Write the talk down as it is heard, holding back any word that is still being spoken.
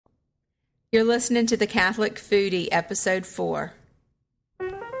You're listening to the Catholic Foodie, Episode 4.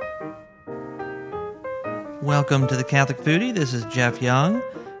 Welcome to the Catholic Foodie. This is Jeff Young,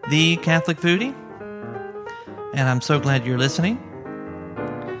 the Catholic Foodie, and I'm so glad you're listening.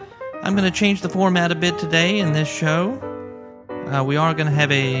 I'm going to change the format a bit today in this show. We are going to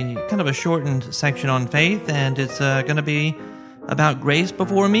have a kind of a shortened section on faith, and it's going to be about grace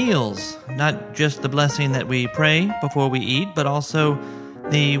before meals. Not just the blessing that we pray before we eat, but also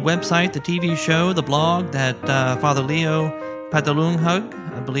the website, the TV show, the blog that Father Leo Patalunghug,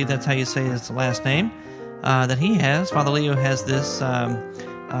 I believe that's how you say his last name, that he has. Father Leo has this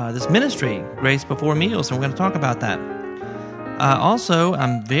this ministry, Grace Before Meals, and we're going to talk about that. Also,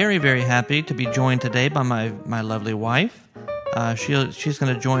 I'm very, very happy to be joined today by my lovely wife. She's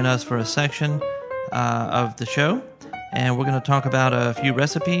going to join us for a section of the show, and we're going to talk about a few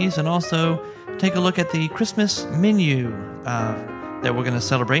recipes and also take a look at the Christmas menu that we're going to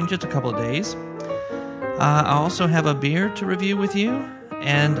celebrate in just a couple of days. I also have a beer to review with you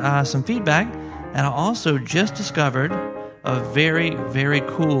and some feedback, and I also just discovered a very, very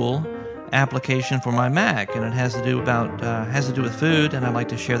cool application for my Mac, and it has to do with food, and I'd like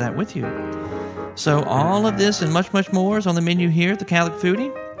to share that with you. So all of this and much, much more is on the menu here at the Catholic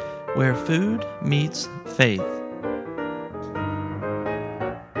Foodie, where food meets faith.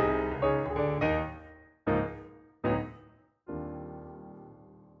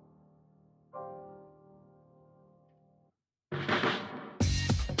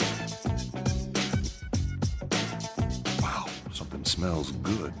 Smells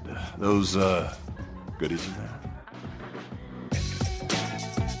good. Those, goodies in there?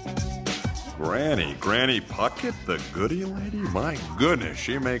 Granny Puckett, the goodie lady? My goodness,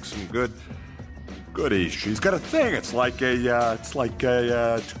 she makes some good goodies. She's got a thing. It's like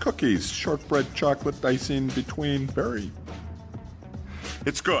cookies, shortbread chocolate icing between.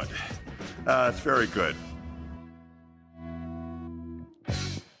 It's good. It's very good.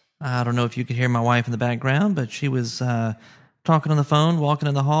 I don't know if you could hear my wife in the background, but she was talking on the phone, walking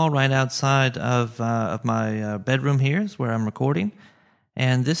in the hall right outside of my bedroom here is where I'm recording.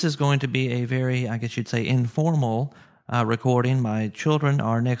 And this is going to be a very, I guess you'd say, informal recording. My children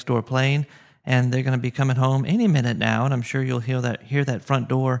are next door playing, and they're going to be coming home any minute now, and I'm sure you'll hear that front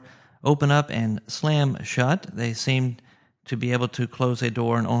door open up and slam shut. They seem to be able to close a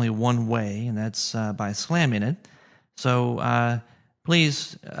door in only one way, and that's by slamming it. So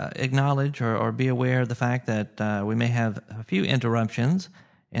please acknowledge or be aware of the fact that we may have a few interruptions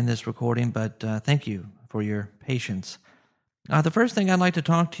in this recording, but thank you for your patience. The first thing I'd like to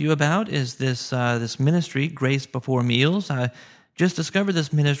talk to you about is this ministry, Grace Before Meals. I just discovered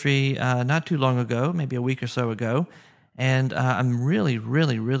this ministry not too long ago, maybe a week or so ago, and I'm really,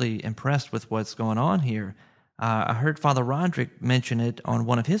 really, really impressed with what's going on here. I heard Father Roderick mention it on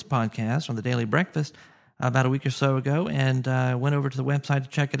one of his podcasts on the Daily Breakfast about a week or so ago, and went over to the website to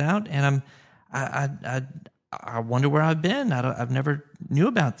check it out, and I wonder where I've been. I've never knew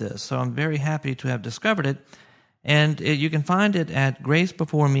about this, so I'm very happy to have discovered it, and you can find it at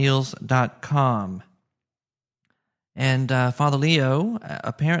gracebeforemeals.com. And Father Leo,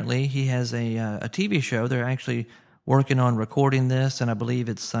 apparently he has a TV show. They're actually working on recording this, and I believe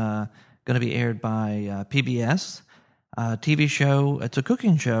it's going to be aired by PBS. TV show, it's a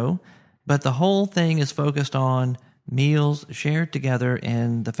cooking show, but the whole thing is focused on meals shared together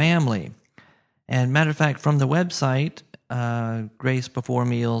in the family. And matter of fact, from the website,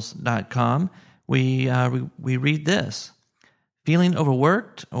 gracebeforemeals.com, we read this. Feeling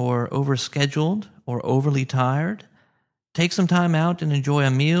overworked or overscheduled or overly tired? Take some time out and enjoy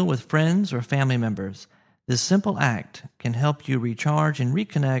a meal with friends or family members. This simple act can help you recharge and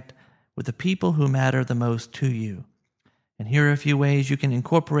reconnect with the people who matter the most to you. And here are a few ways you can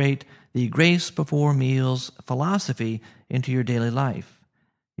incorporate the Grace Before Meals philosophy into your daily life.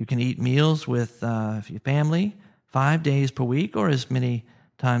 You can eat meals with your family 5 days per week or as many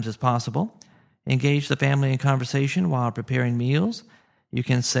times as possible. Engage the family in conversation while preparing meals. You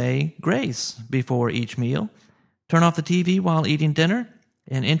can say grace before each meal. Turn off the TV while eating dinner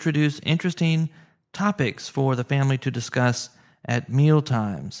and introduce interesting topics for the family to discuss at meal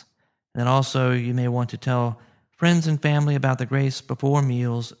times. And also, you may want to tell friends and family about the Grace Before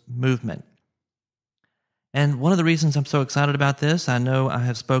Meals movement. And one of the reasons I'm so excited about this, I know I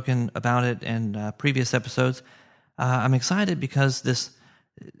have spoken about it in previous episodes, I'm excited because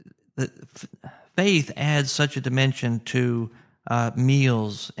faith adds such a dimension to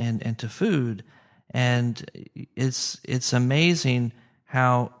meals and to food. And it's amazing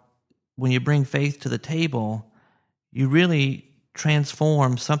how when you bring faith to the table, you really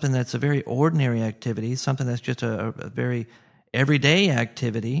transform something that's a very ordinary activity, something that's just a very everyday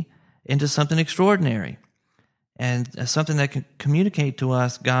activity, into something extraordinary and something that can communicate to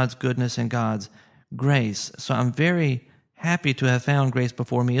us God's goodness and God's grace. So I'm very happy to have found Grace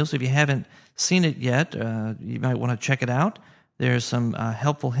Before Meals. If you haven't seen it yet, you might want to check it out. There's some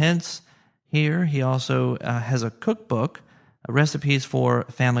helpful hints here. He also has a cookbook, recipes for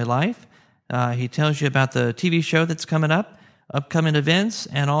family life. He tells you about the TV show that's coming up, upcoming events,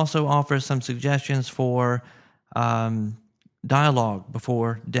 and also offers some suggestions for dialogue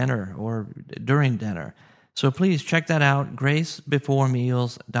before dinner or during dinner. So please check that out,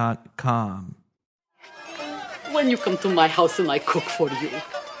 gracebeforemeals.com. When you come to my house and I cook for you.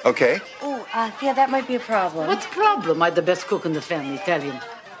 Okay. Oh, yeah, that might be a problem. What's the problem? I'm the best cook in the family, Italian.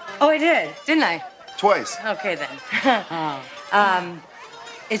 Oh, I did, didn't I? Twice. Okay, then.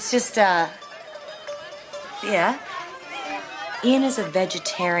 It's just, yeah. Ian is a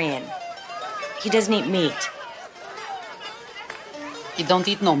vegetarian. He doesn't eat meat. He don't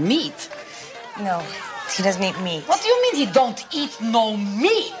eat no meat. No, he doesn't eat meat. What do you mean he don't eat no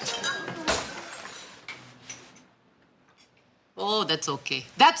meat? Oh, that's okay.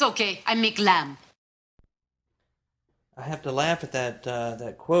 That's okay. I make lamb. I have to laugh at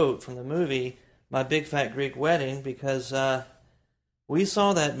that quote from the movie My Big Fat Greek Wedding, because we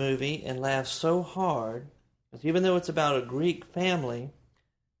saw that movie and laughed so hard, because even though it's about a Greek family,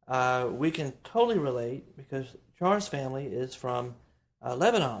 we can totally relate, because Char's family is from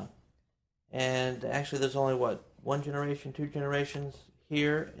Lebanon. And actually there's only, one generation, 2 generations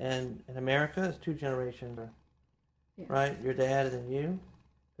here in America? It's 2 generations, yeah. Right? Your dad and then you?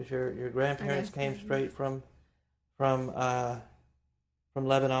 Because your grandparents came straight from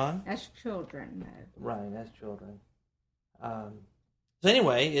Lebanon. As children, though. Right, as children. So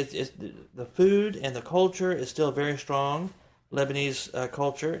anyway, it's the food and the culture is still very strong, Lebanese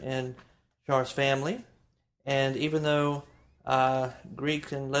culture in Char's family. And even though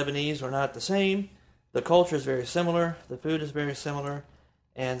Greek and Lebanese are not the same, the culture is very similar, the food is very similar,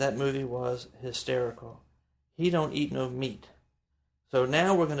 and that movie was hysterical. He don't eat no meat. So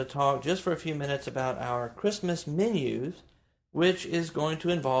now we're going to talk just for a few minutes about our Christmas menus, which is going to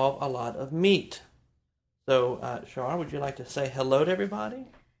involve a lot of meat. So, Char, would you like to say hello to everybody?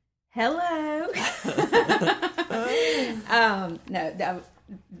 Hello.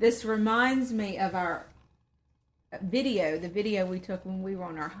 This reminds me of our the video we took when we were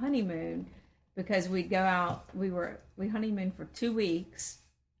on our honeymoon, because we'd go out, we honeymooned for 2 weeks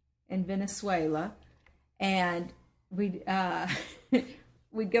in Venezuela, and we'd go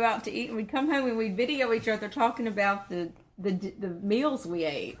out to eat, and we'd come home and we'd video each other talking about the meals we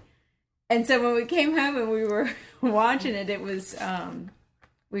ate. And so when we came home and we were watching it, it was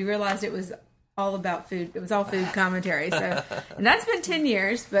we realized it was all about food. It was all food commentary. So, and that's been 10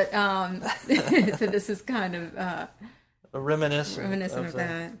 years, but so this is kind of a reminiscent of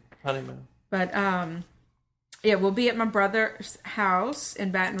that honeymoon. But yeah, we'll be at my brother's house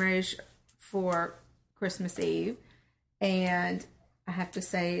in Baton Rouge for Christmas Eve, and I have to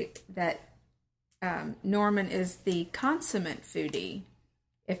say that Norman is the consummate foodie,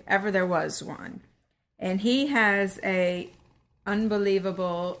 if ever there was one, and he has a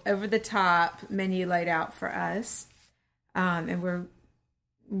unbelievable, over-the-top menu laid out for us, and we're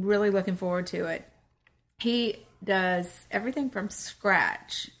really looking forward to it. He does everything from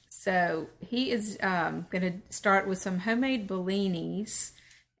scratch. So he is going to start with some homemade bellinis,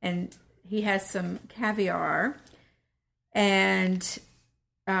 and he has some caviar, and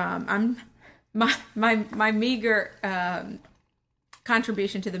my meager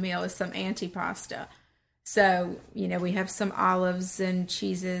contribution to the meal is some antipasta. So, we have some olives and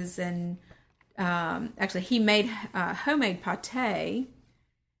cheeses, and actually he made homemade pate,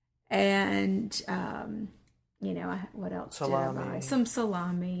 and what else? Salami. Did I buy? Some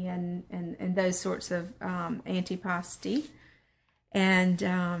salami and those sorts of antipasti.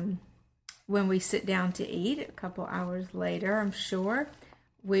 And when we sit down to eat a couple hours later, I'm sure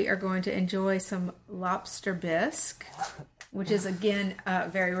we are going to enjoy some lobster bisque, which is, again,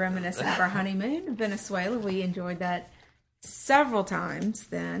 very reminiscent of our honeymoon in Venezuela. We enjoyed that several times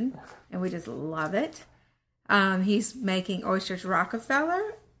then, and we just love it. He's making oysters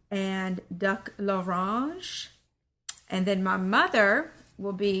Rockefeller and duck l'orange. And then my mother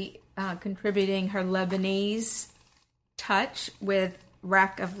will be contributing her Lebanese touch with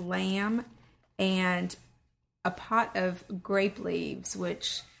rack of lamb and a pot of grape leaves,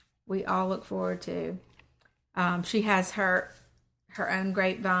 which we all look forward to. She has her own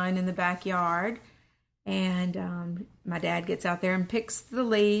grapevine in the backyard, and my dad gets out there and picks the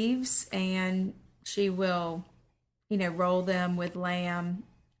leaves, and she will, roll them with lamb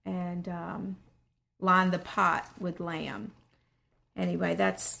and line the pot with lamb. Anyway,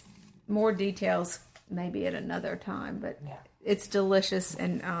 that's more details maybe at another time, but it's delicious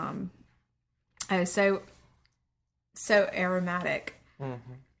and so aromatic.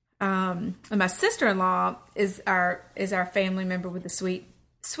 Mm-hmm. And my sister-in-law is our family member with the sweet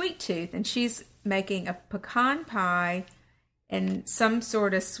tooth, and she's making a pecan pie and some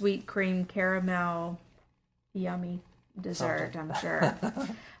sort of sweet cream caramel yummy dessert, I'm sure.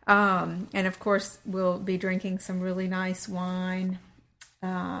 And of course, we'll be drinking some really nice wine. It's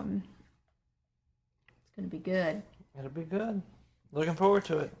going to be good. It'll be good. Looking forward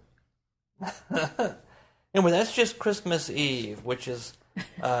to it. Anyway, that's just Christmas Eve, which is,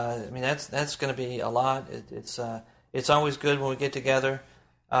 that's going to be a lot. It's always good when we get together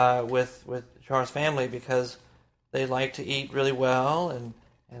with Char's family because they like to eat really well and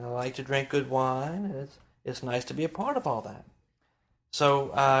they like to drink good wine. And it's nice to be a part of all that.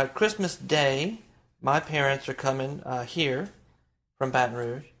 So Christmas Day, my parents are coming here from Baton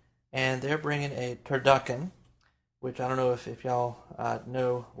Rouge, and they're bringing a turducken, which I don't know if y'all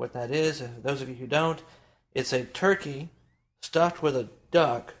know what that is. Those of you who don't, it's a turkey stuffed with a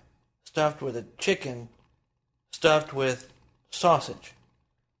duck, stuffed with a chicken, stuffed with sausage.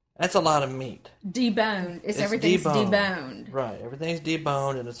 That's a lot of meat. Deboned. Everything's deboned. Right. Everything's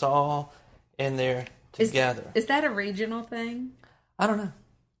deboned, and it's all in there together. Is that a regional thing? I don't know.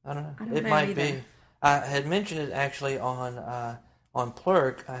 It might be. I had mentioned it actually on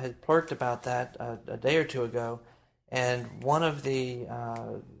Plurk. I had plurked about that a day or two ago, and one of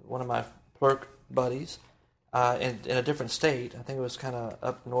my Plurk buddies in a different state, I think it was kind of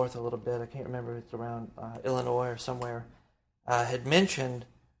up north a little bit, I can't remember if it's around Illinois or somewhere, had mentioned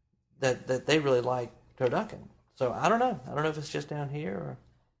that they really like turducken. So I don't know. I don't know if it's just down here or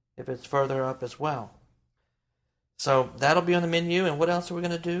if it's further up as well. So that'll be on the menu. And what else are we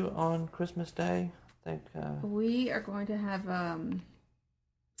going to do on Christmas Day? I think we are going to have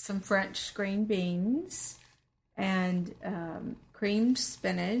some French green beans and creamed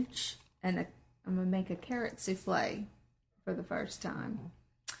spinach, and I'm going to make a carrot souffle for the first time.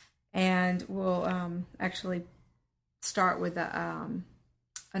 And we'll actually start with an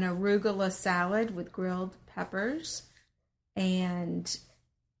arugula salad with grilled peppers and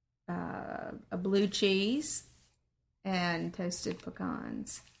a blue cheese and toasted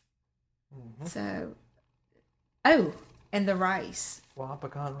pecans. Mm-hmm. So, and the rice. Wild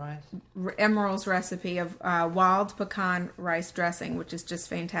pecan rice? Emerald's recipe of wild pecan rice dressing, which is just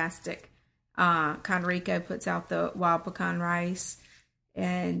fantastic. Conrico puts out the wild pecan rice.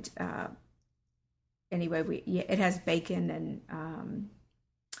 And anyway, it has bacon and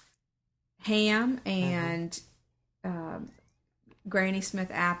ham and Granny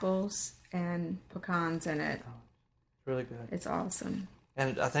Smith apples and pecans in it. Oh, it's really good. It's awesome.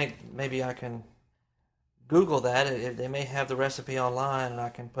 And I think maybe I can Google that. They may have the recipe online, and I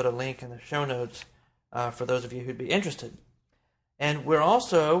can put a link in the show notes for those of you who'd be interested. And we're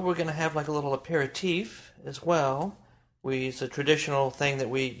going to have like a little aperitif as well. It's a traditional thing that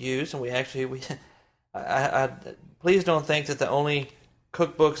we use, and please don't think that the only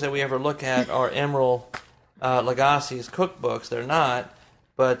cookbooks that we ever look at are Emerald Lagasse's cookbooks. They're not,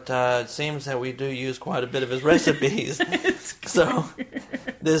 but it seems that we do use quite a bit of his recipes. So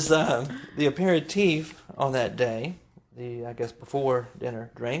this the aperitif on that day, I guess before dinner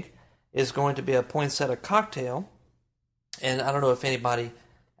drink, is going to be a poinsettia cocktail. And I don't know if anybody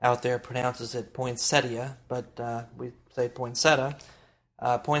out there pronounces it poinsettia, but we say poinsettia.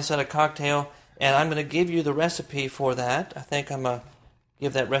 Poinsettia cocktail, and I'm going to give you the recipe for that. I think I'm going to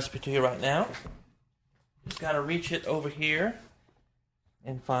give that recipe to you right now. Just got to reach it over here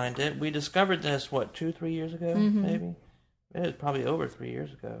and find it. We discovered this, 2-3 years ago, maybe? It was probably over 3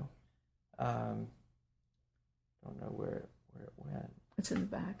 years ago. Don't know where it went. It's in the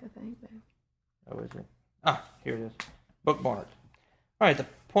back, I think. Oh, is it? Ah, here it is. Bookmarked. All right, the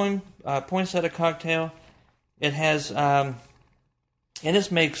poinsettia cocktail. It has, and this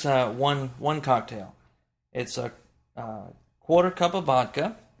makes one cocktail. It's a quarter cup of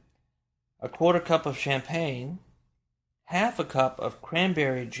vodka, a quarter cup of champagne, half a cup of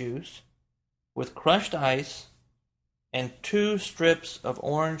cranberry juice with crushed ice, and 2 strips of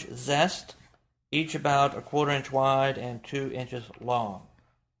orange zest, each about a 1/4 inch wide and 2 inches long.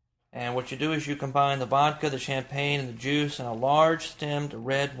 And what you do is you combine the vodka, the champagne, and the juice in a large stemmed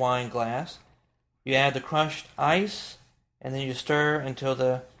red wine glass. You add the crushed ice, and then you stir until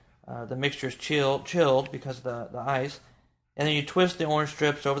the mixture is chilled because of the ice. And then you twist the orange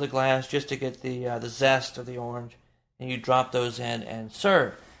strips over the glass just to get the zest of the orange, and you drop those in and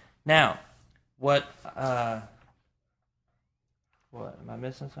serve. Now, what What, am I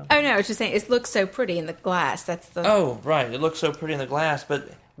missing something? Oh, no, I was just saying, it looks so pretty in the glass. That's the... Oh, right. It looks so pretty in the glass, but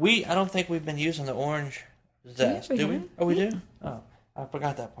I don't think we've been using the orange zest, do we? Oh, we do? Oh, I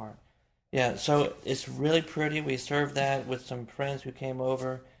forgot that part. Yeah, so it's really pretty. We served that with some friends who came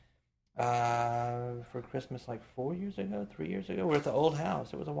over for Christmas like 3 years ago. We're at the old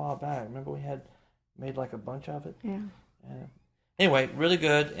house. It was a while back. Remember we had made like a bunch of it? Yeah. Anyway, really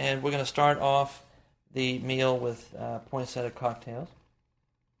good, and we're going to start off the meal with poinsettia cocktails.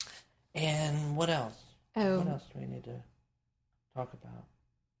 And what else? Oh. What else do we need to talk about?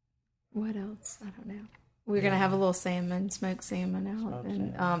 What else? I don't know. We're going to have a little smoked salmon out.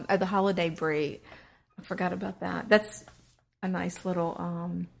 Salmon. The holiday brie. I forgot about that. That's a nice little,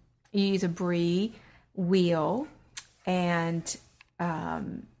 you use a brie wheel, and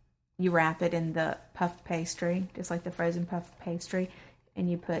you wrap it in the puff pastry, just like the frozen puff pastry,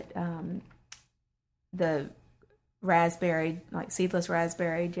 and you put the raspberry, like seedless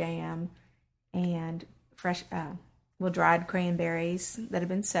raspberry jam, and fresh, dried cranberries that have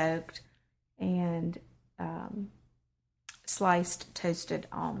been soaked, and sliced toasted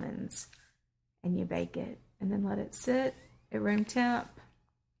almonds, and you bake it, and then let it sit at room temp.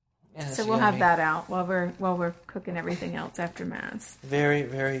 Yeah, so we'll have that out while we're cooking everything else after Mass. Very,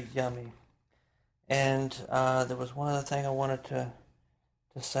 very yummy. And there was one other thing I wanted to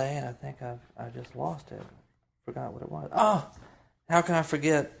say, and I think I just lost it. Forgot what it was. Oh, how can I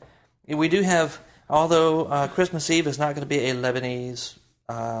forget? We do have, although Christmas Eve is not going to be a Lebanese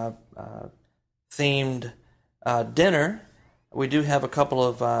themed dinner, we do have a couple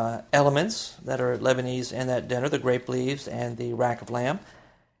of elements that are Lebanese in that dinner, the grape leaves and the rack of lamb.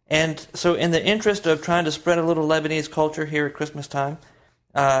 And so in the interest of trying to spread a little Lebanese culture here at Christmas time,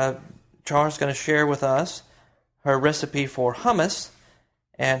 Char's going to share with us her recipe for hummus.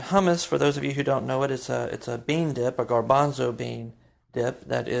 And hummus, for those of you who don't know it, it's a bean dip, a garbanzo bean dip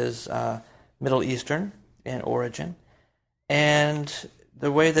that is Middle Eastern in origin. And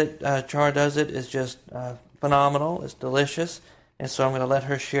the way that Char does it is just phenomenal. It's delicious. And so I'm going to let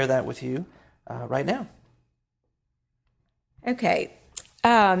her share that with you right now. Okay.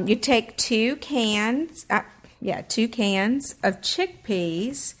 You take 2 cans of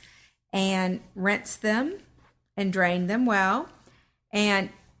chickpeas and rinse them and drain them well. And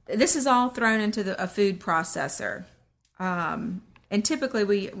this is all thrown into a food processor. And typically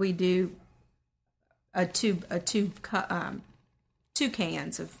we do two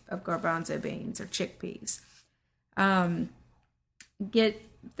cans of garbanzo beans or chickpeas. Get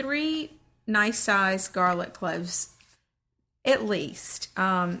 3 nice sized garlic cloves. At least,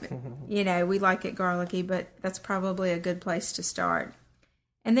 we like it garlicky, but that's probably a good place to start.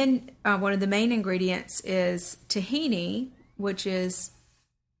 And then one of the main ingredients is tahini, which is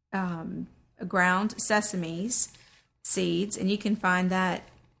ground sesame seeds, and you can find that,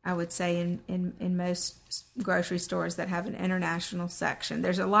 I would say, in most grocery stores that have an international section.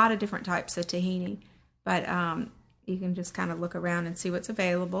 There's a lot of different types of tahini, but you can just kind of look around and see what's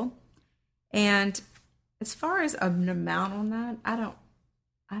available. And as far as an amount on that, I don't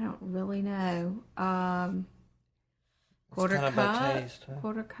really know. Quarter cup, by taste, huh?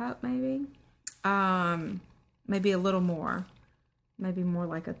 Quarter cup maybe. Maybe a little more, maybe more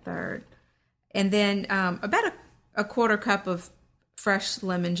like a third. And then about a quarter cup of fresh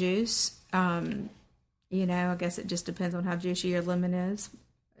lemon juice. I guess it just depends on how juicy your lemon is.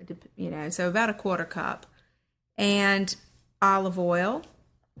 So about a quarter cup, and olive oil.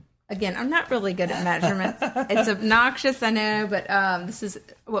 Again, I'm not really good at measurements. It's obnoxious, I know, but this is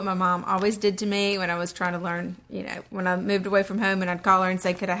what my mom always did to me when I was trying to learn, when I moved away from home, and I'd call her and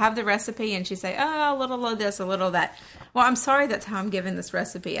say, could I have the recipe? And she'd say, oh, a little of this, a little of that. Well, I'm sorry, that's how I'm giving this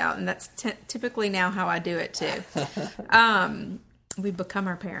recipe out, and that's typically now how I do it, too. We become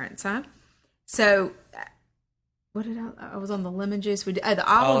our parents, huh? So, what did I was on the lemon juice. We did the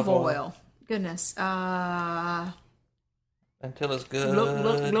olive oil. Goodness. Until it's good, look. A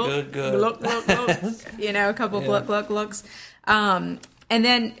couple of looks. And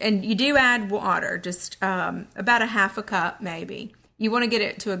you do add water, just about a half a cup maybe. You want to get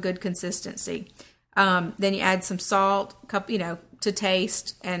it to a good consistency. Then you add some salt, to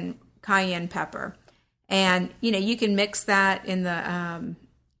taste, and cayenne pepper. And, you can mix that in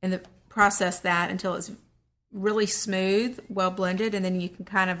the process that until it's really smooth, well blended, and then you can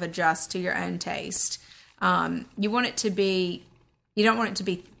kind of adjust to your own taste. You don't want it to be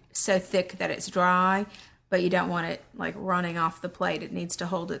so thick that it's dry, but you don't want it like running off the plate. It needs to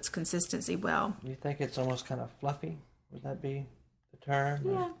hold its consistency well. You think it's almost kind of fluffy? Would that be the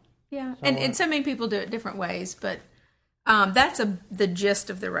term? Yeah. And so many people do it different ways, but That's the gist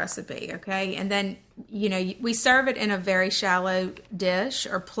of the recipe, okay? And then, we serve it in a very shallow dish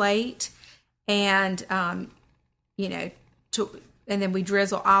or plate, and, and then we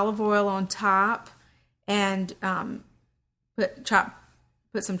drizzle olive oil on top and put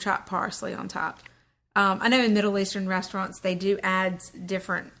some chopped parsley on top. I know in Middle Eastern restaurants they do add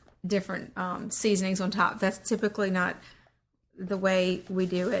different seasonings on top. That's typically not the way we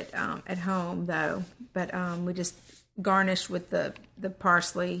do it at home, though. But we just garnish with the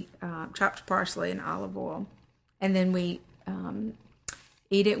parsley, chopped parsley and olive oil, and then we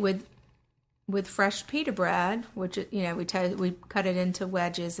eat it with fresh pita bread, which we cut it into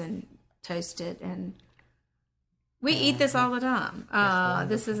wedges and toast it, and we eat this all the time.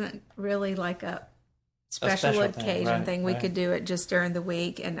 This isn't really like a special occasion thing. We could do it just during the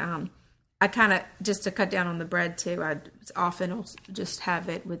week, and I kind of, just to cut down on the bread too, I often will just have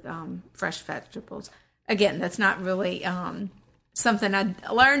it with fresh vegetables. Again, that's not really something I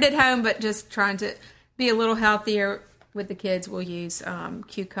learned at home, but just trying to be a little healthier with the kids. We'll use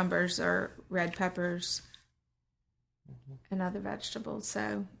cucumbers or red peppers and other vegetables.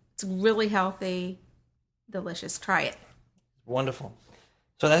 So it's really healthy, delicious. Try it. Wonderful.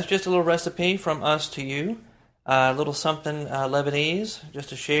 So that's just a little recipe from us to you, a little something Lebanese just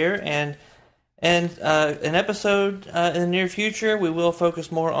to share, and an episode in the near future we will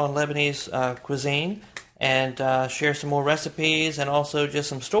focus more on Lebanese cuisine and share some more recipes and also just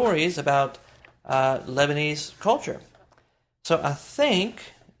some stories about Lebanese culture. So I think,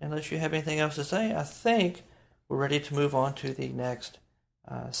 unless you have anything else to say, I think we're ready to move on to the next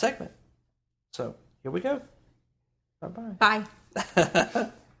segment. So here we go. Bye-bye. Bye.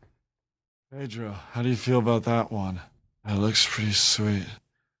 Pedro, how do you feel about that one? It looks pretty sweet.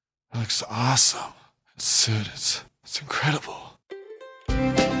 It looks awesome. It's incredible. Do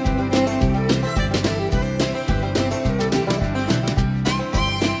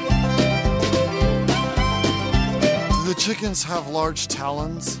the chickens have large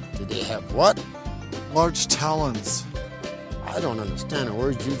talons? Do they have what? Large talons. I don't understand a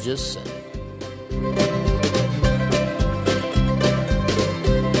word you just said.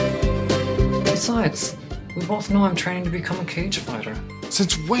 Besides, we both know I'm training to become a cage fighter.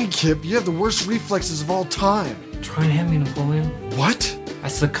 Since when, Kip? You have the worst reflexes of all time. Try and hit me, Napoleon. What? I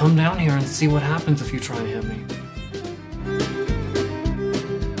said come down here and see what happens if you try and hit me.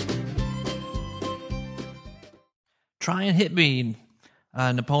 Try and hit me,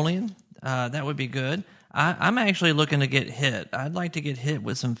 Napoleon. That would be good. I'm actually looking to get hit. I'd like to get hit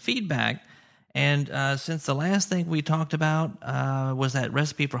with some feedback. And since the last thing we talked about was that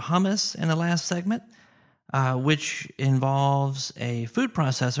recipe for hummus in the last segment, which involves a food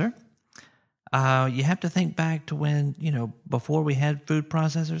processor, you have to think back to when, before we had food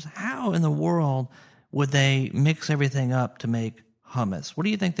processors. How in the world would they mix everything up to make hummus? What do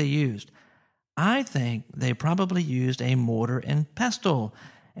you think they used? I think they probably used a mortar and pestle.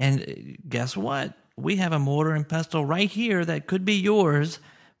 And guess what? We have a mortar and pestle right here that could be yours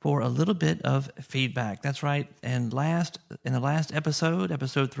for a little bit of feedback. That's right. And in the last episode,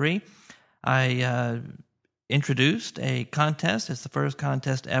 episode 3, I introduced a contest. It's the first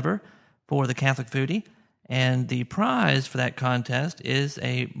contest ever for the Catholic Foodie. And the prize for that contest is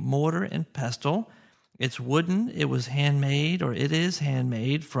a mortar and pestle. It's wooden. It was handmade, or it is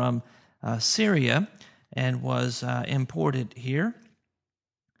handmade from Syria and was imported here.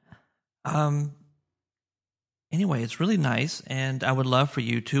 Anyway, it's really nice, and I would love for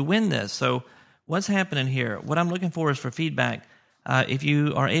you to win this. So what's happening here? What I'm looking for is for feedback. If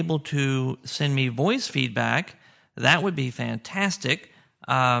you are able to send me voice feedback, that would be fantastic.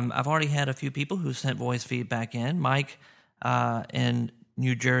 I've already had a few people who sent voice feedback in. Mike in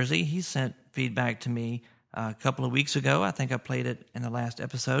New Jersey, he sent feedback to me a couple of weeks ago. I think I played it in the last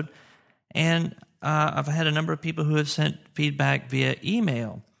episode. And I've had a number of people who have sent feedback via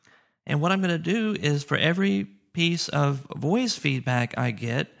email. And what I'm going to do is for every piece of voice feedback I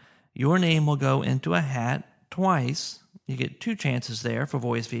get, your name will go into a hat twice. You get 2 chances there for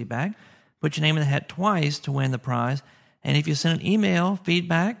voice feedback. Put your name in the hat twice to win the prize. And if you send an email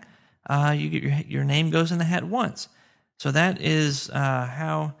feedback, you get your name goes in the hat once. So that is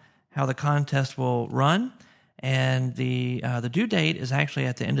how the contest will run. And the due date is actually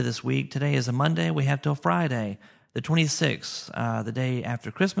at the end of this week. Today is a Monday. We have till Friday, the 26th, the day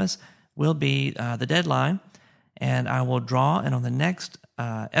after Christmas, will be the deadline. And I will draw, and on the next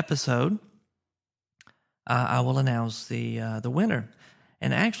episode, I will announce the winner.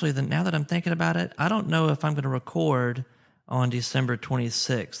 And actually, now that I'm thinking about it, I don't know if I'm going to record on December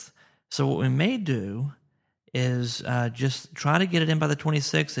 26th. So what we may do is just try to get it in by the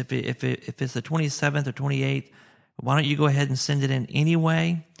 26th. If it's the 27th or 28th, why don't you go ahead and send it in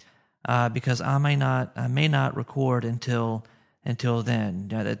anyway? Because I may not record until then.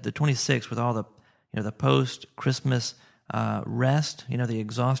 The 26th, with all the post Christmas rest, the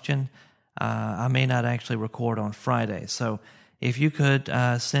exhaustion, I may not actually record on Friday. So if you could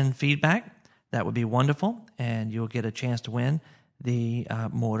send feedback, that would be wonderful, and you'll get a chance to win the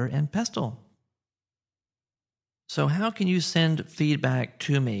mortar and pestle. So how can you send feedback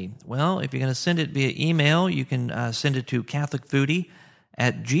to me? Well, if you're going to send it via email, you can send it to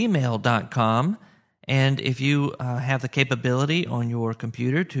catholicfoodie@gmail.com. And if you have the capability on your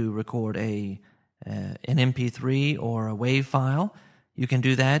computer to record an MP3 or a WAV file, you can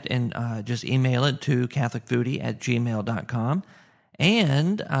do that and just email it to catholicfoodie@gmail.com.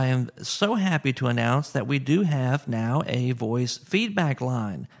 And I am so happy to announce that we do have now a voice feedback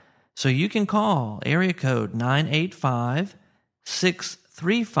line. So you can call area code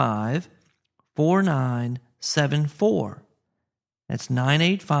 985-635-4974. That's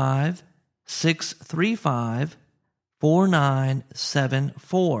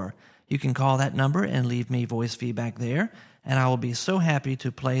 985-635-4974. You can call that number and leave me voice feedback there, and I will be so happy to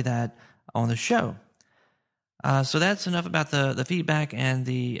play that on the show. So that's enough about the feedback and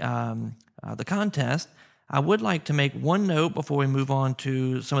the contest. I would like to make one note before we move on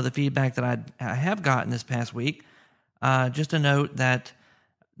to some of the feedback that I have gotten this past week. Just a note that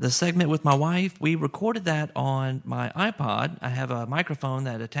the segment with my wife, we recorded that on my iPod. I have a microphone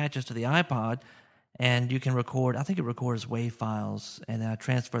that attaches to the iPod, and you can record, I think it records WAV files, and I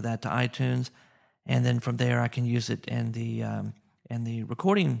transfer that to iTunes, and then from there I can use it in the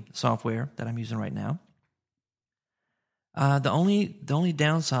recording software that I'm using right now. The only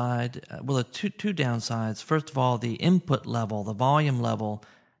downside, two downsides. First of all, the input level, the volume level,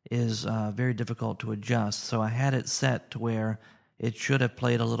 is very difficult to adjust. So I had it set to where it should have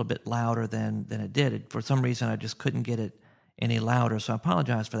played a little bit louder than it did. For some reason, I just couldn't get it any louder, so I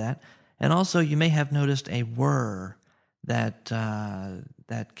apologize for that. And also, you may have noticed a whir that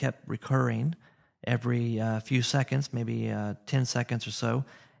kept recurring every few seconds, maybe 10 seconds or so,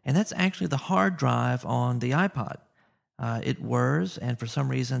 and that's actually the hard drive on the iPod. It whirs, and for some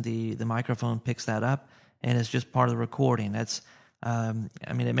reason the microphone picks that up, and it's just part of the recording. That's,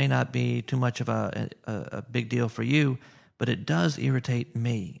 it may not be too much of a big deal for you, but it does irritate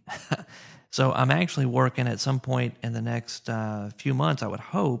me. So I'm actually working at some point in the next few months, I would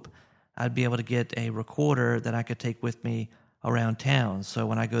hope, I'd be able to get a recorder that I could take with me around town. So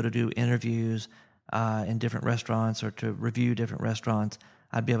when I go to do interviews in different restaurants or to review different restaurants,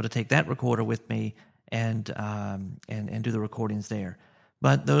 I'd be able to take that recorder with me and do the recordings there.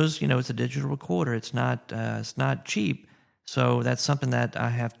 But those, it's a digital recorder. It's not cheap, so that's something that I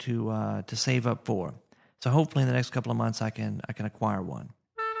have to save up for. So hopefully in the next couple of months I can acquire one.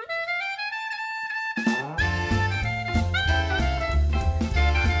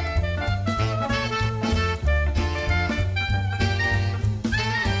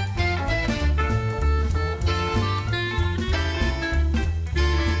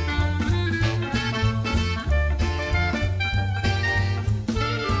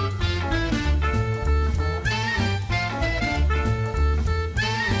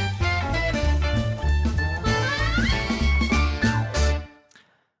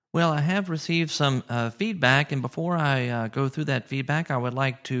 Well, I have received some feedback, and before I go through that feedback, I would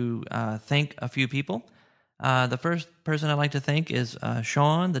like to thank a few people. The first person I'd like to thank is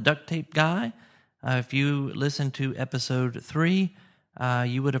Sean, the duct tape guy. If you listened to episode 3,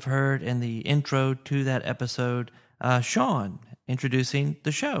 you would have heard in the intro to that episode Sean introducing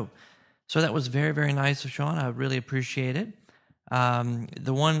the show. So that was very, very nice of Sean. I really appreciate it.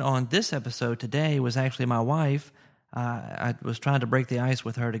 The one on this episode today was actually my wife. I was trying to break the ice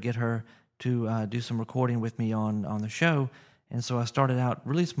with her to get her to do some recording with me on the show, and so I started out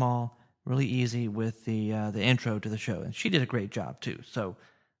really small, really easy with the intro to the show, and she did a great job too. So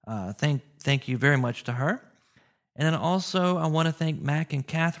thank you very much to her. And then also I want to thank Mac and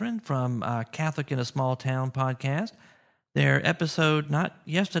Catherine from Catholic in a Small Town podcast. Their episode, not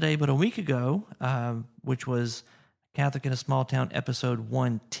yesterday but a week ago, which was Catholic in a Small Town episode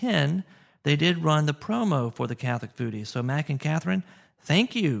 110. They did run the promo for the Catholic Foodie. So Mac and Catherine,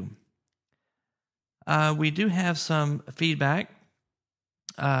 thank you. We do have some feedback.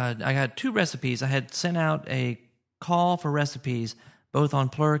 I got 2 recipes. I had sent out a call for recipes, both on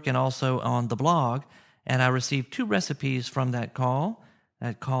Plurk and also on the blog, and I received 2 recipes from that call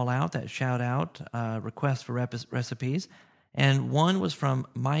out, that shout out, request for recipes. And one was from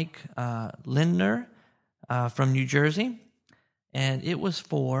Mike Lindner from New Jersey. And it was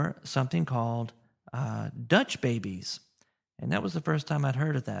for something called Dutch babies. And that was the first time I'd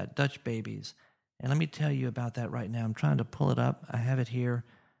heard of that, Dutch babies. And let me tell you about that right now. I'm trying to pull it up. I have it here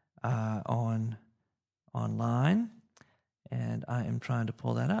online, and I am trying to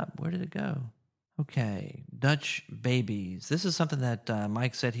pull that up. Where did it go? Okay, Dutch babies. This is something that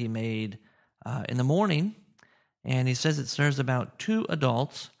Mike said he made in the morning, and he says it serves about 2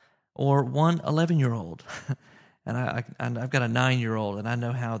 adults or 1 11-year-old. And I've got a 9-year-old, and I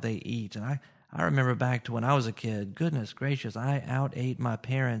know how they eat. And I remember back to when I was a kid. Goodness gracious, I out-ate my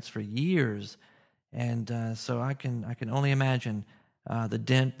parents for years. And so I can only imagine the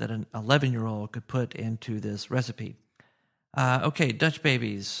dent that an 11-year-old could put into this recipe. Okay, Dutch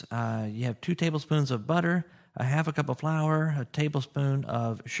babies. You have 2 tablespoons of butter, a half a cup of flour, a tablespoon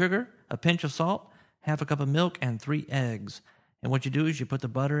of sugar, a pinch of salt, half a cup of milk, and 3 eggs. And what you do is you put the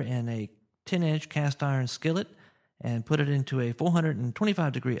butter in a 10-inch cast iron skillet and put it into a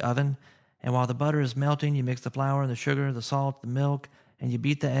 425-degree oven. And while the butter is melting, you mix the flour and the sugar, the salt, the milk, and you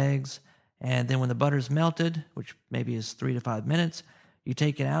beat the eggs. And then when the butter is melted, which maybe is 3 to 5 minutes, you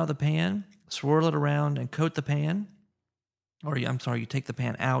take it out of the pan, swirl it around, and coat the pan. You take the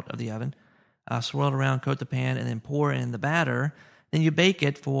pan out of the oven, swirl it around, coat the pan, and then pour in the batter. Then you bake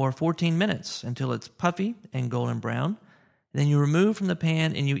it for 14 minutes until it's puffy and golden brown. Then you remove from the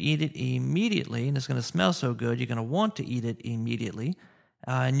pan and you eat it immediately, and it's going to smell so good you're going to want to eat it immediately.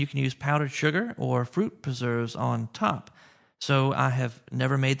 And you can use powdered sugar or fruit preserves on top. So I have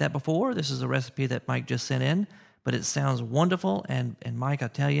never made that before. This is a recipe that Mike just sent in, but it sounds wonderful. And Mike, I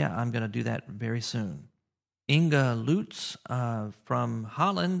tell you, I'm going to do that very soon. Inga Lutz from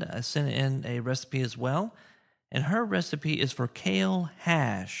Holland sent in a recipe as well. And her recipe is for kale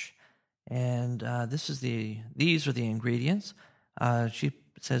hash. And these are the ingredients. She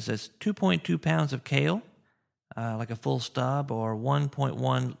says it's 2.2 pounds of kale, like a full stub, or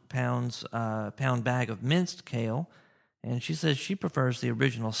 1.1 pound bag of minced kale. And she says she prefers the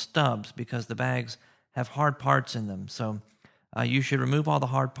original stubs because the bags have hard parts in them. So you should remove all the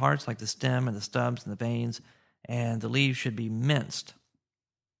hard parts like the stem and the stubs and the veins, and the leaves should be minced.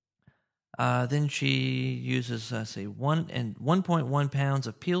 Then she uses, 1.1 pounds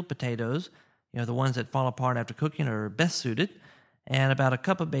of peeled potatoes, the ones that fall apart after cooking are best suited, and about a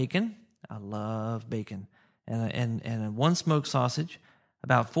cup of bacon. I love bacon. And 1 smoked sausage,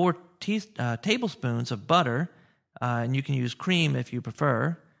 about 4 tablespoons of butter, and you can use cream if you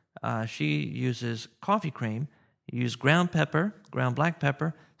prefer. She uses coffee cream. You use ground pepper, ground black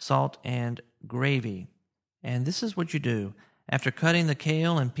pepper, salt, and gravy. And this is what you do. After cutting the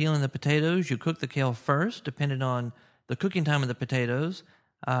kale and peeling the potatoes, you cook the kale first, depending on the cooking time of the potatoes.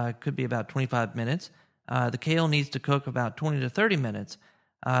 It could be about 25 minutes. The kale needs to cook about 20 to 30 minutes.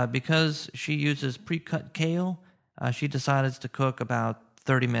 Because she uses pre-cut kale, she decided to cook about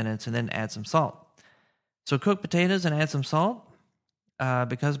 30 minutes and then add some salt. So cook potatoes and add some salt.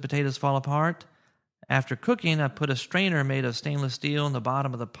 Because potatoes fall apart, after cooking, I put a strainer made of stainless steel in the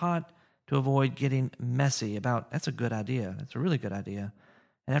bottom of the pot to avoid getting messy. That's a good idea. That's a really good idea.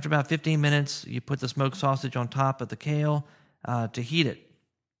 And after about 15 minutes, you put the smoked sausage on top of the kale to heat it.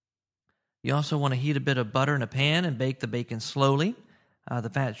 You also want to heat a bit of butter in a pan and bake the bacon slowly. The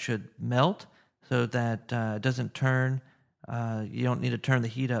fat should melt so that it doesn't turn. You don't need to turn the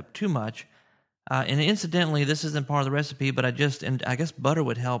heat up too much. And incidentally, this isn't part of the recipe, but I guess butter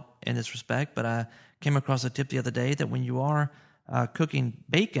would help in this respect. But I came across a tip the other day that when you are cooking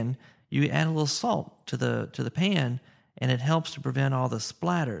bacon, you add a little salt to the pan, and it helps to prevent all the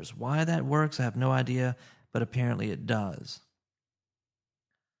splatters. Why that works, I have no idea, but apparently it does.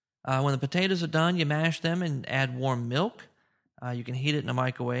 When the potatoes are done, you mash them and add warm milk. You can heat it in a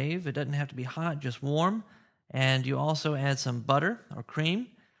microwave. It doesn't have to be hot, just warm. And you also add some butter or cream,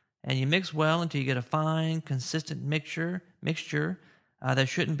 and you mix well until you get a fine, consistent mixture that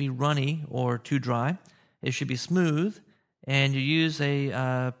shouldn't be runny or too dry. It should be smooth, and you use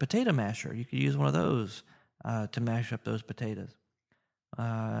a potato masher. You could use one of those to mash up those potatoes.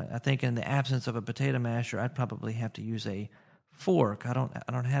 I think in the absence of a potato masher, I'd probably have to use a fork. I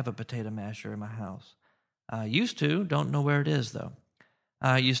don't have a potato masher in my house. Used to, don't know where it is though.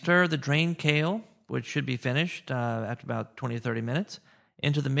 You stir the drained kale, which should be finished after about 20 or 30 minutes,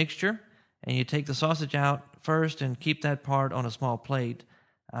 into the mixture, and you take the sausage out first and keep that part on a small plate.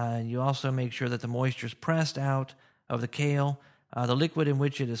 You also make sure that the moisture is pressed out of the kale. The liquid in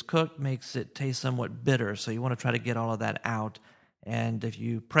which it is cooked makes it taste somewhat bitter, so you want to try to get all of that out. And if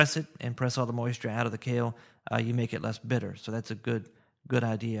you press it and press all the moisture out of the kale, you make it less bitter. So that's a good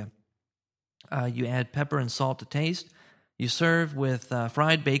idea. You add pepper and salt to taste. You serve with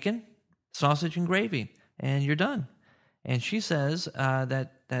fried bacon, sausage, and gravy, and you're done. And she says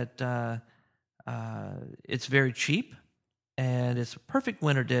that it's very cheap, and it's a perfect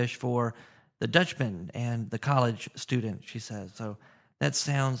winter dish for the Dutchman and the college student, she says. So that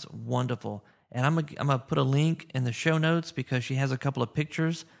sounds wonderful. And I'm gonna put a link in the show notes because she has a couple of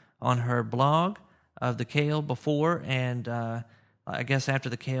pictures on her blog of the kale before and I guess after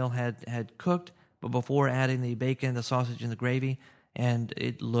the kale had cooked, but before adding the bacon, the sausage, and the gravy, and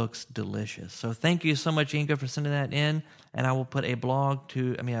it looks delicious. So thank you so much, Inga, for sending that in, and I will put a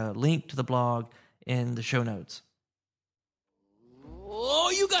link to the blog in the show notes.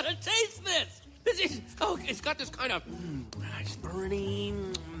 Oh, you gotta taste this! It's got this kind of it's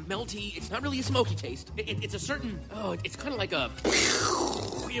burny, melty. It's not really a smoky taste. It's a certain, it's kind of like a,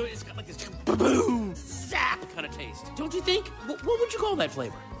 it's got like this boom, zap kind of taste. Don't you think? What would you call that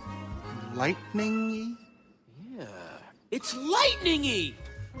flavor? Lightning-y? Yeah, it's lightning-y.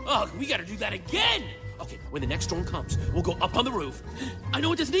 Oh, we gotta do that again. Okay, when the next storm comes, we'll go up on the roof. I know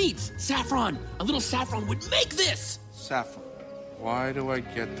what this needs. Saffron. A little saffron would make this. Saffron. Why do I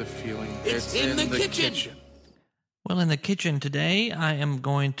get the feeling it's in the kitchen? Well, in the kitchen today, I am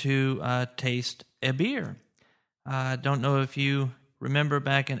going to taste a beer. I don't know if you remember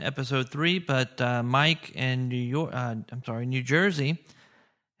back in episode 3, but Mike in New Jersey,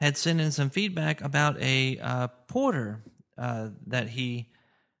 had sent in some feedback about a porter that he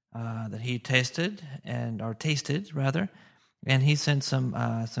tasted, and he sent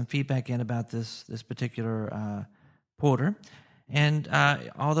some feedback in about this particular porter. And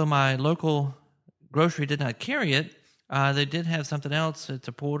although my local grocery did not carry it, they did have something else. It's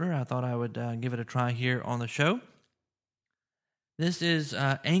a porter. I thought I would give it a try here on the show. This is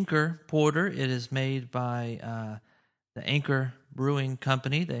Anchor Porter. It is made by the Anchor Brewing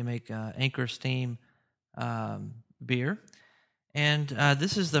Company. They make Anchor Steam beer. And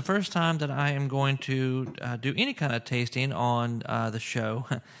this is the first time that I am going to do any kind of tasting on the show.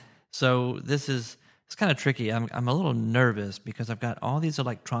 So it's kind of tricky. I'm a little nervous because I've got all these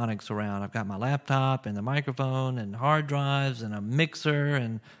electronics around. I've got my laptop and the microphone and hard drives and a mixer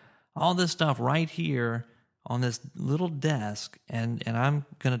and all this stuff right here on this little desk. And I'm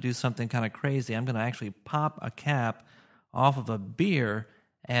going to do something kind of crazy. I'm going to actually pop a cap off of a beer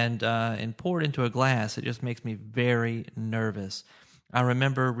and pour it into a glass. It just makes me very nervous. I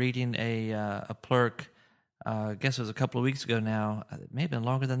remember reading a plurk, I guess it was a couple of weeks ago now, it may have been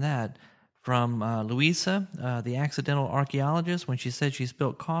longer than that, from Louisa, the accidental archaeologist, when she said she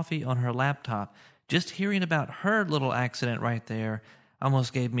spilled coffee on her laptop. Just hearing about her little accident right there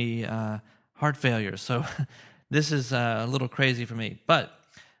almost gave me heart failure. So this is a little crazy for me. But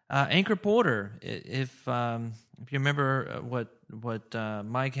Anchor Porter, if you remember what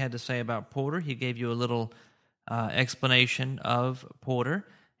Mike had to say about porter, he gave you a little explanation of porter.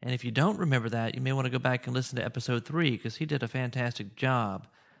 And if you don't remember that, you may want to go back and listen to episode 3 because he did a fantastic job.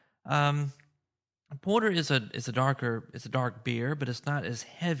 Porter is a dark beer, but it's not as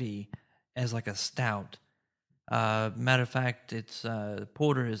heavy as like a stout. Matter of fact,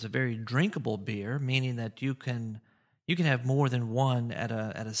 porter is a very drinkable beer, meaning that you can have more than one at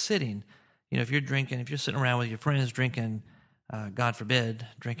a sitting. You know, if you're sitting around with your friends drinking, God forbid,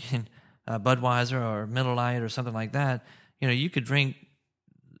 drinking Budweiser or Miller Lite or something like that, you know, you could drink,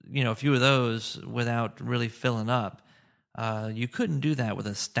 a few of those without really filling up. You couldn't do that with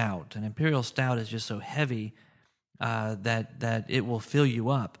a stout. An imperial stout is just so heavy that it will fill you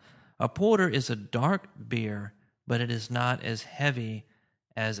up. A porter is a dark beer, but it is not as heavy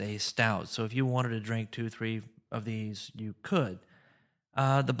as a stout. So if you wanted to drink 2-3 of these, you could.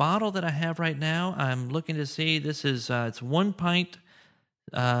 The bottle that I have right now, I'm looking to see. This is it's 1 pint,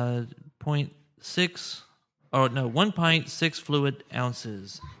 1 pint 6 fluid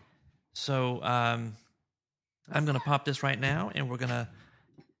ounces. So I'm going to pop this right now, and we're going to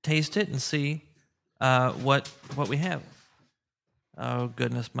taste it and see what we have. Oh,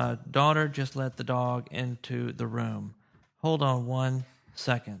 goodness. My daughter just let the dog into the room. Hold on 1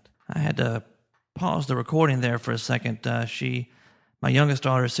 second. I had to pause the recording there for a second. My youngest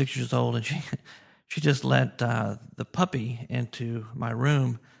daughter is 6 years old, and she just let the puppy into my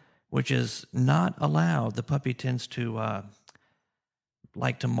room, which is not allowed. The puppy tends to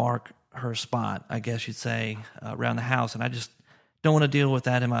like to mark her spot, I guess you'd say, around the house, and I just don't want to deal with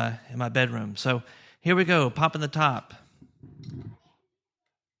that in my bedroom. So here we go, popping the top.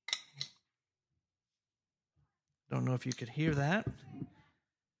 Don't know if you could hear that.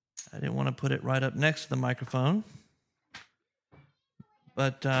 I didn't want to put it right up next to the microphone.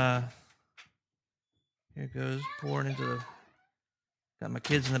 But here it goes, pouring into got my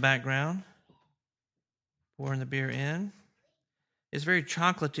kids in the background, pouring the beer in. It's very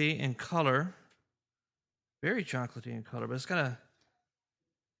chocolatey in color, but it's got a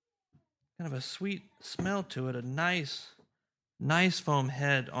kind of a sweet smell to it, a nice foam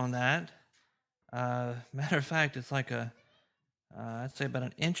head on that. Matter of fact, it's like I'd say about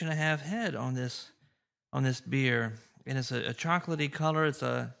 1.5 inch head on this beer, and it's a chocolatey color. It's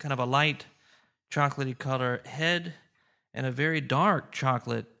a kind of a light chocolatey color head and a very dark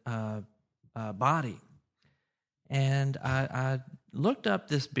chocolate body. And I looked up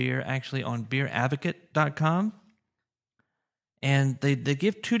this beer actually on beeradvocate.com, and they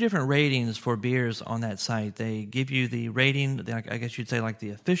give 2 different ratings for beers on that site. They give you the rating, I guess you'd say like the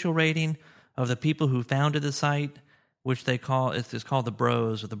official rating of the people who founded the site, which they call, it's called the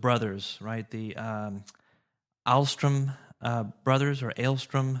Bros or the Brothers, right? The Alstrom brothers or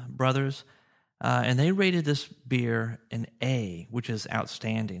Aelstrom brothers. And they rated this beer an A, which is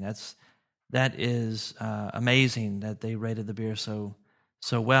outstanding. That is amazing that they rated the beer so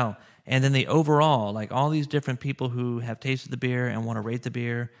well. And then the overall, like all these different people who have tasted the beer and want to rate the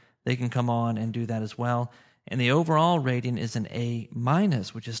beer, they can come on and do that as well. And the overall rating is an A-,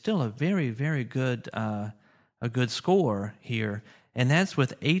 which is still a very, very good a good score here. And that's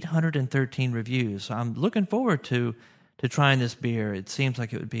with 813 reviews. So I'm looking forward to trying this beer. It seems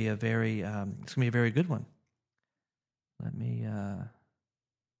like it would be it's going to be a very good one. Let me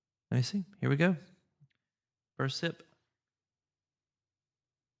see. Here we go. First sip.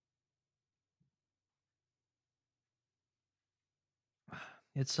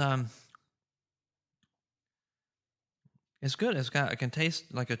 It's good. I can taste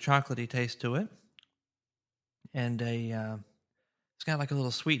like a chocolatey taste to it, and it's got like a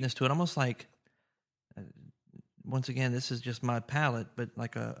little sweetness to it, almost like. Once again, this is just my palate, but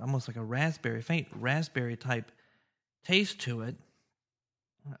like almost like a raspberry, faint raspberry type taste to it.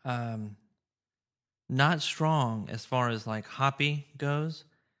 Not strong as far as like hoppy goes.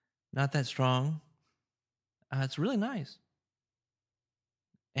 Not that strong. It's really nice.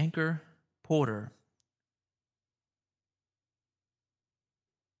 Anchor Porter.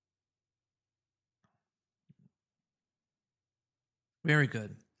 Very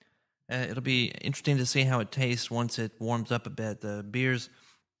good. It'll be interesting to see how it tastes once it warms up a bit. The beers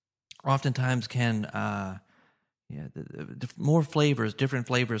oftentimes can, more flavors, different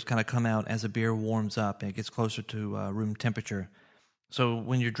flavors kind of come out as a beer warms up and it gets closer to room temperature. So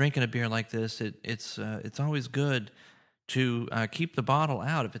when you're drinking a beer like this, it's always good to keep the bottle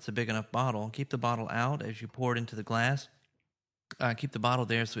out if it's a big enough bottle. Keep the bottle out as you pour it into the glass. Keep the bottle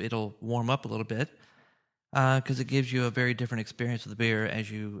there so it'll warm up a little bit. Because it gives you a very different experience of the beer as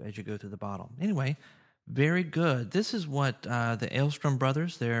you go through the bottle. Anyway, very good. This is what the Aelstrom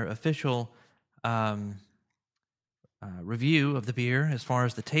brothers, their official review of the beer as far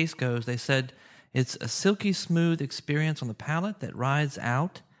as the taste goes. They said it's a silky smooth experience on the palate that rides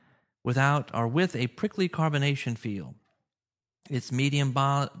out with a prickly carbonation feel. It's medium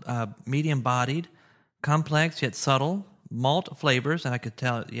bodied, complex yet subtle, malt flavors, and I could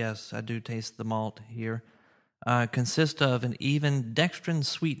tell, yes, I do taste the malt here. Consist of an even dextrin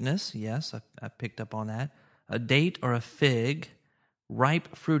sweetness, yes, I picked up on that, a date or a fig,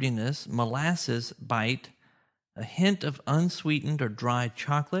 ripe fruitiness, molasses bite, a hint of unsweetened or dry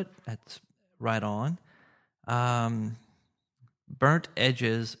chocolate, that's right on, burnt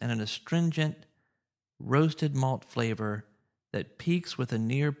edges, and an astringent roasted malt flavor that peaks with a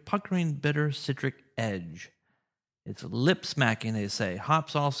near puckering bitter citric edge. It's lip-smacking, they say.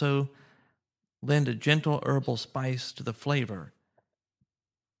 Hops also lend a gentle herbal spice to the flavor.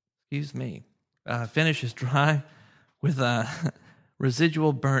 Excuse me. Finish is dry with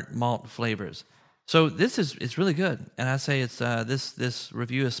residual burnt malt flavors. So it's really good, and I say it's this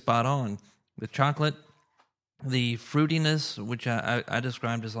review is spot on. The chocolate, the fruitiness, which I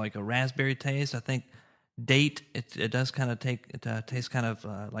described as like a raspberry taste. I think date. It does kind of taste kind of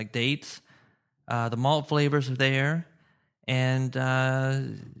like dates. The malt flavors are there, and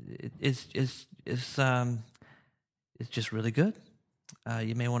it's just really good.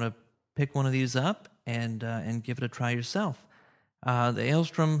 You may want to pick one of these up and give it a try yourself. The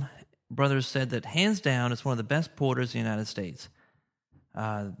Aelstrom brothers said that hands down it's one of the best porters in the United States.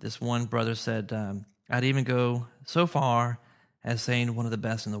 This one brother said, I'd even go so far as saying one of the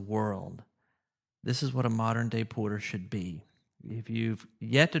best in the world. This is what a modern day porter should be. If you've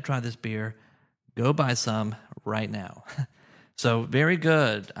yet to try this beer, go buy some right now. So very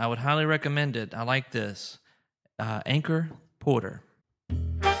good. I would highly recommend it. I like this. Anchor Porter.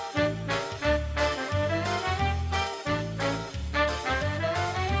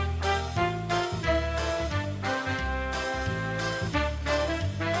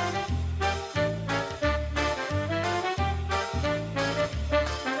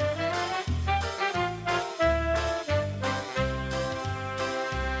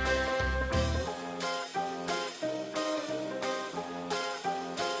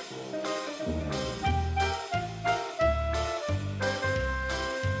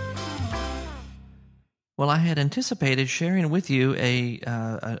 Well, I had anticipated sharing with you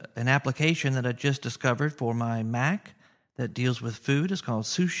an application that I just discovered for my Mac that deals with food. It's called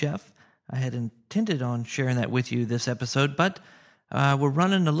Sous Chef. I had intended on sharing that with you this episode, but we're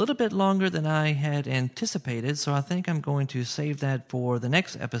running a little bit longer than I had anticipated, so I think I'm going to save that for the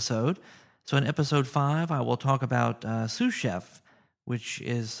next episode. So in episode 5, I will talk about Sous Chef, which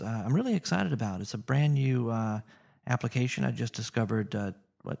is I'm really excited about. It's a brand new application I just discovered,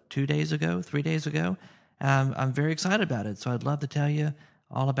 3 days ago? I'm very excited about it, so I'd love to tell you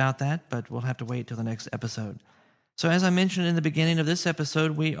all about that, but we'll have to wait till the next episode. So as I mentioned in the beginning of this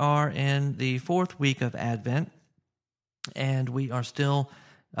episode, we are in the 4th week of Advent, and we are still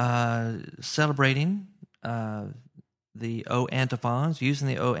celebrating the O Antiphons, using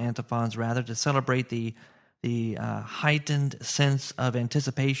the O Antiphons rather, to celebrate the heightened sense of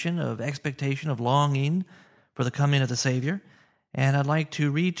anticipation, of expectation, of longing for the coming of the Savior. And I'd like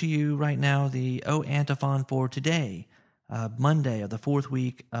to read to you right now the O Antiphon for today, Monday of the 4th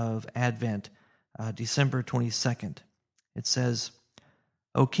week of Advent, December 22nd. It says,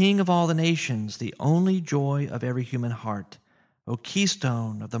 O King of all the nations, the only joy of every human heart, O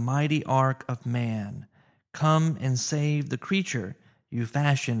keystone of the mighty ark of man, come and save the creature you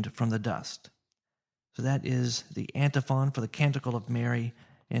fashioned from the dust. So that is the antiphon for the Canticle of Mary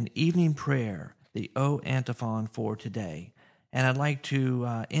and evening prayer, the O Antiphon for today. And I'd like to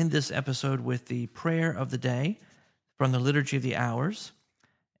end this episode with the prayer of the day from the Liturgy of the Hours.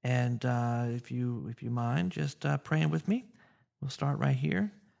 And if you mind, just praying with me. We'll start right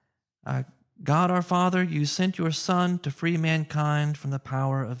here. God our Father, you sent your Son to free mankind from the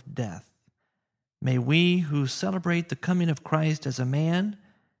power of death. May we who celebrate the coming of Christ as a man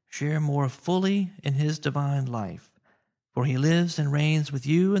share more fully in his divine life. For he lives and reigns with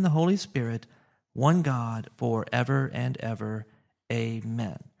you in the Holy Spirit, one God, forever and ever.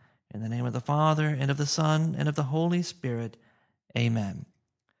 Amen. In the name of the Father, and of the Son, and of the Holy Spirit. Amen.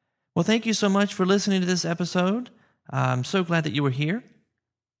 Well, thank you so much for listening to this episode. I'm so glad that you were here.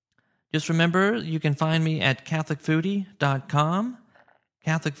 Just remember, you can find me at CatholicFoodie.com,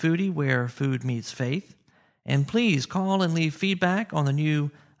 Catholic Foodie, where food meets faith. And please call and leave feedback on the new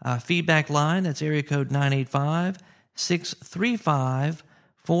feedback line. That's area code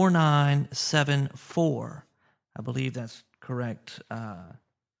 985-635-4974. I believe that's correct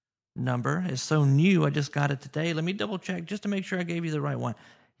number. It's so new, I just got it today. Let me double check just to make sure I gave you the right one.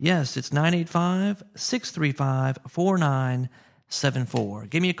 Yes, it's 985-635-4974.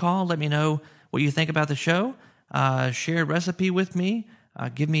 Give me a call. Let me know what you think about the show. Share a recipe with me.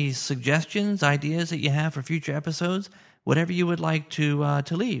 Give me suggestions, ideas that you have for future episodes, whatever you would like to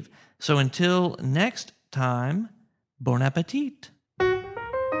leave. So until next time, bon appetit.